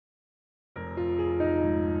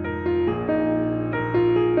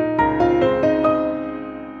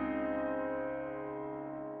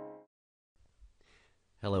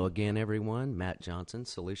again, everyone. Matt Johnson,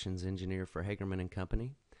 Solutions Engineer for Hagerman &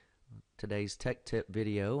 Company. Today's tech tip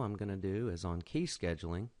video I'm going to do is on key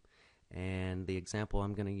scheduling, and the example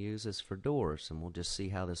I'm going to use is for doors, and we'll just see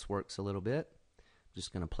how this works a little bit. I'm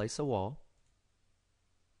just going to place a wall,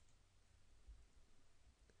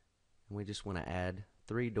 and we just want to add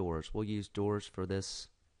 3 doors. We'll use doors for this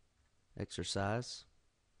exercise.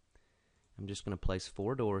 I'm just going to place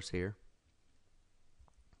 4 doors here.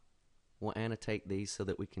 We'll annotate these so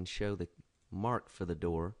that we can show the mark for the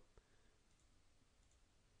door,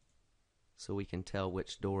 so we can tell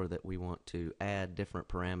which door that we want to add different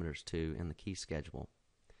parameters to in the key schedule.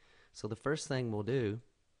 So the first thing we'll do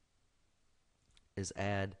is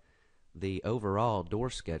add the overall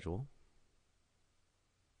door schedule.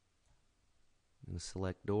 I'm going to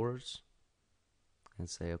select doors and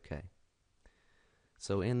say OK.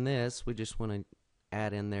 So in this, we just want to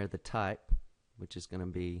add in there the type, which is going to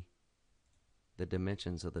be the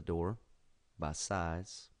dimensions of the door by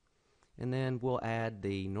size, and then we'll add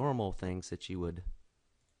the normal things that you would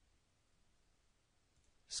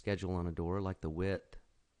schedule on a door, like the width.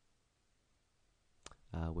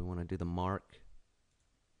 We want to do the mark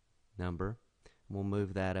number. We'll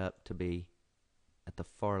move that up to be at the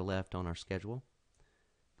far left on our schedule.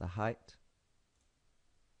 The height.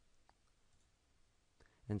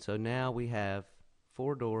 And so now we have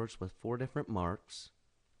 4 doors with 4 different marks.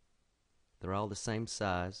 They're all the same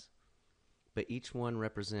size, but each one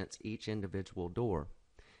represents each individual door.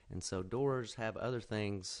 And so doors have other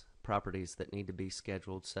things, properties that need to be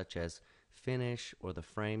scheduled, such as finish or the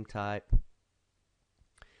frame type.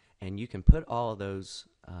 And you can put all of those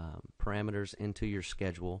parameters into your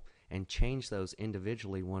schedule and change those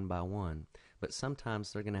individually one by one. But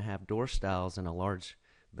sometimes they're going to have door styles in a large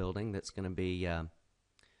building that's going to be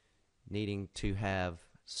needing to have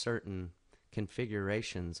certain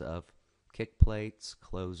configurations of kick plates,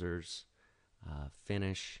 closers,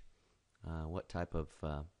 finish, what type of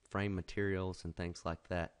frame materials and things like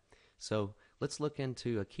that. So let's look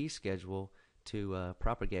into a key schedule to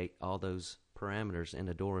propagate all those parameters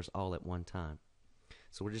into doors all at one time.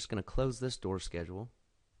 So we're just going to close this door schedule,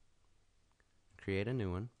 create a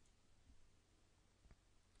new one,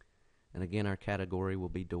 and again our category will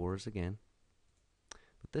be doors again,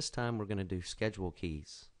 but this time we're going to do schedule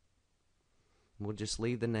keys. We'll just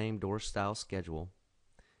leave the name door style schedule,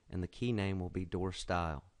 and the key name will be door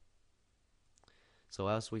style. So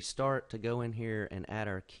as we start to go in here and add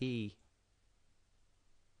our key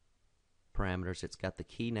parameters, it's got the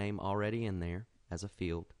key name already in there as a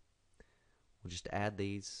field. We'll just add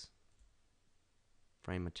these: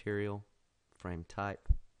 frame material, frame type,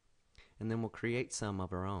 and then we'll create some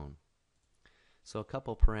of our own. So a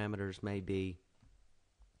couple parameters may be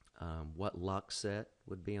what lock set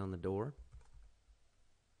would be on the door.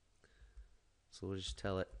 So we'll just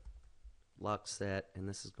tell it lock set, and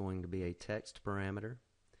this is going to be a text parameter.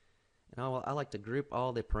 And I like to group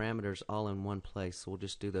all the parameters all in one place, so we'll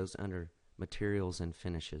just do those under materials and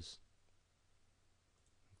finishes.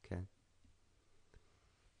 Okay.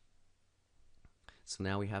 So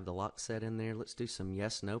now we have the lock set in there. Let's do some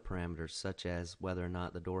yes/no parameters, such as whether or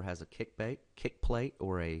not the door has a kick plate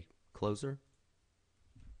or a closer.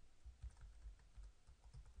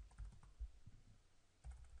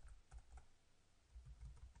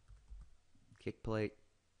 Kick plate,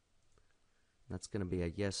 that's going to be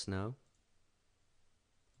a yes/no,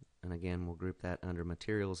 and again we'll group that under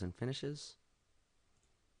materials and finishes.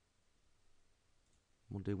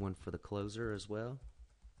 We'll do one for the closer as well,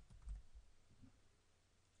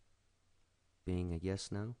 being a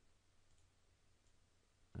yes/no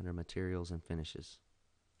under materials and finishes.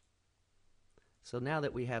 So now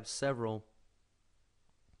that we have several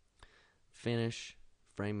finish,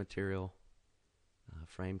 frame material,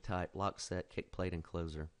 frame type, lock set, kick plate, and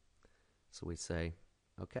closer. So we say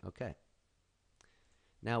okay.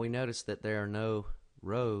 Now we notice that there are no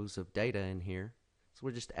rows of data in here, so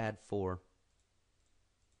we'll just add 4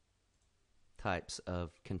 types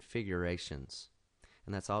of configurations,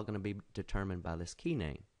 and that's all going to be determined by this key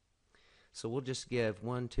name. So we'll just give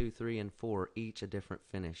 1, 2, 3, and 4 each a different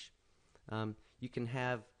finish. You can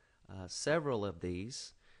have several of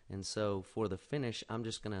these, and so for the finish I'm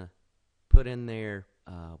just going to put in there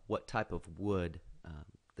what type of wood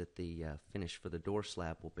that the finish for the door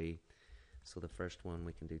slab will be. So the first one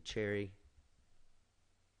we can do cherry,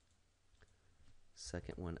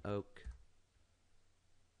 second one oak,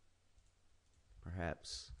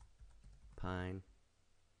 perhaps pine,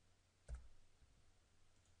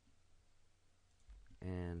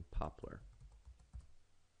 and poplar.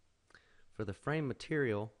 For the frame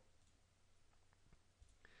material,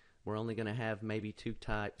 we're only going to have maybe 2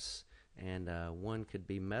 types, And one could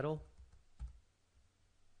be metal,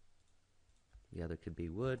 the other could be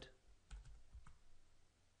wood.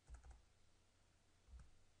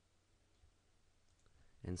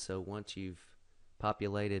 And so once you've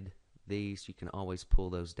populated these, you can always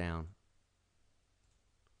pull those down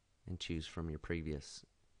and choose from your previous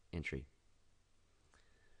entry.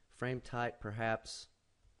 Frame type perhaps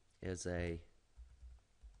is a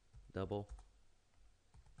double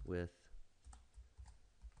with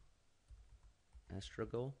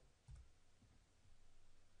astragal.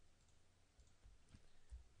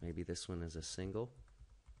 Maybe this one is a single.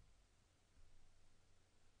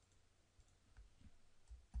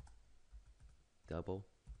 Double.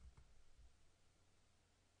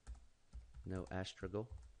 No astragal.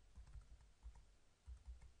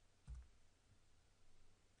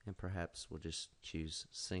 And perhaps we'll just choose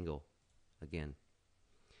single again.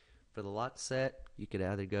 For the lock set, you could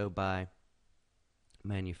either go by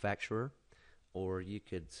manufacturer, or you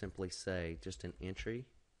could simply say just an entry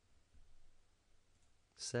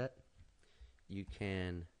set. You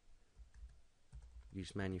can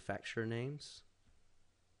use manufacturer names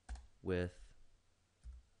with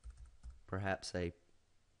perhaps a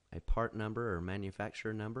part number or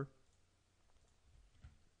manufacturer number.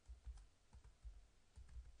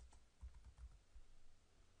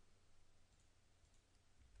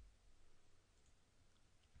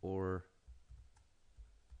 Or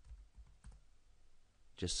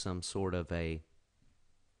just some sort of a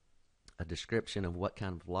description of what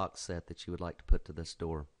kind of lock set that you would like to put to this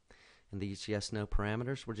door. And these yes/no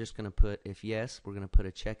parameters, we're just going to put, if yes, we're going to put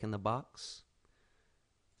a check in the box.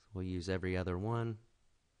 So we'll use every other one,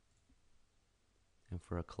 and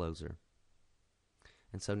for a closer.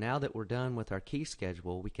 And so now that we're done with our key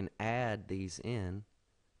schedule, we can add these in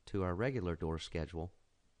to our regular door schedule.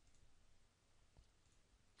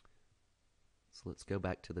 So let's go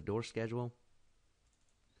back to the door schedule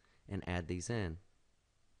and add these in.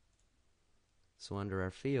 So under our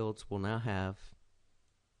fields, we'll now have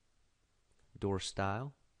door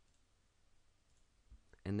style,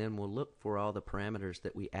 and then we'll look for all the parameters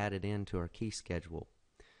that we added into our key schedule,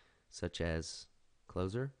 such as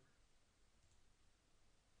closer,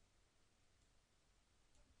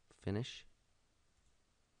 finish,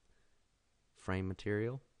 frame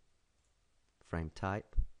material, frame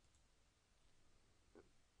type,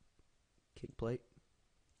 kick plate,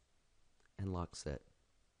 and lock set.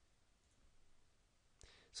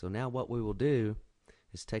 So now what we will do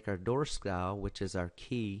is take our door style, which is our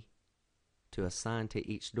key to assign to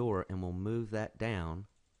each door, and we'll move that down,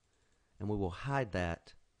 and we will hide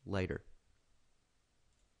that later.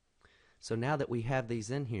 So now that we have these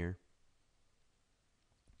in here,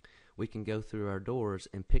 we can go through our doors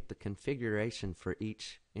and pick the configuration for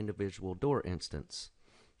each individual door instance.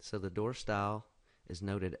 So the door style is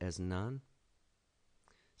noted as none.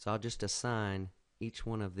 So I'll just assign each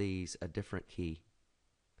one of these a different key.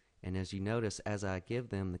 And as you notice, as I give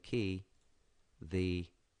them the key, the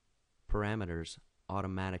parameters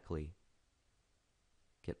automatically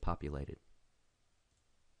get populated.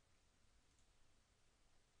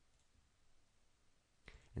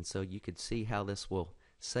 And so you could see how this will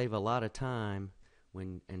save a lot of time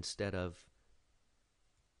when, instead of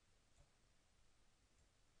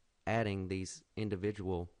adding these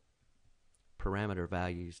individual parameter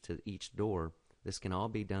values to each door, this can all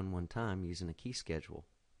be done one time using a key schedule,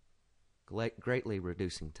 greatly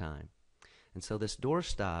reducing time. And so this door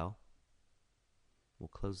style, we'll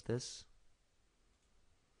close this,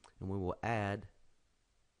 and we will add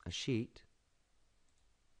a sheet,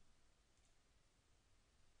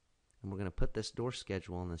 and we're going to put this door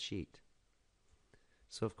schedule on the sheet.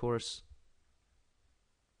 So of course,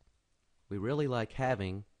 we really like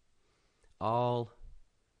having all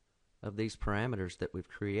of these parameters that we've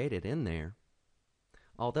created in there,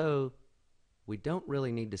 although we don't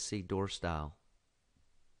really need to see door style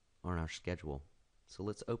on our schedule. So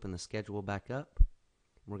let's open the schedule back up.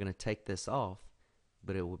 We're going to take this off,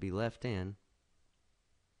 but it will be left in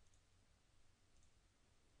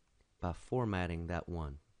by formatting that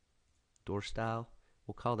one. Door style,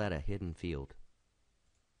 we'll call that a hidden field.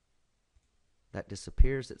 That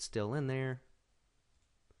disappears, it's still in there.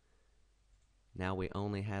 Now we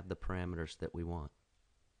only have the parameters that we want.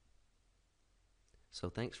 So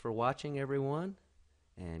thanks for watching, everyone,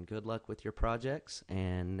 and good luck with your projects.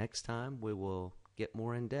 And next time we will get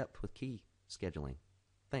more in depth with key scheduling.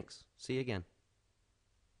 Thanks. See you again.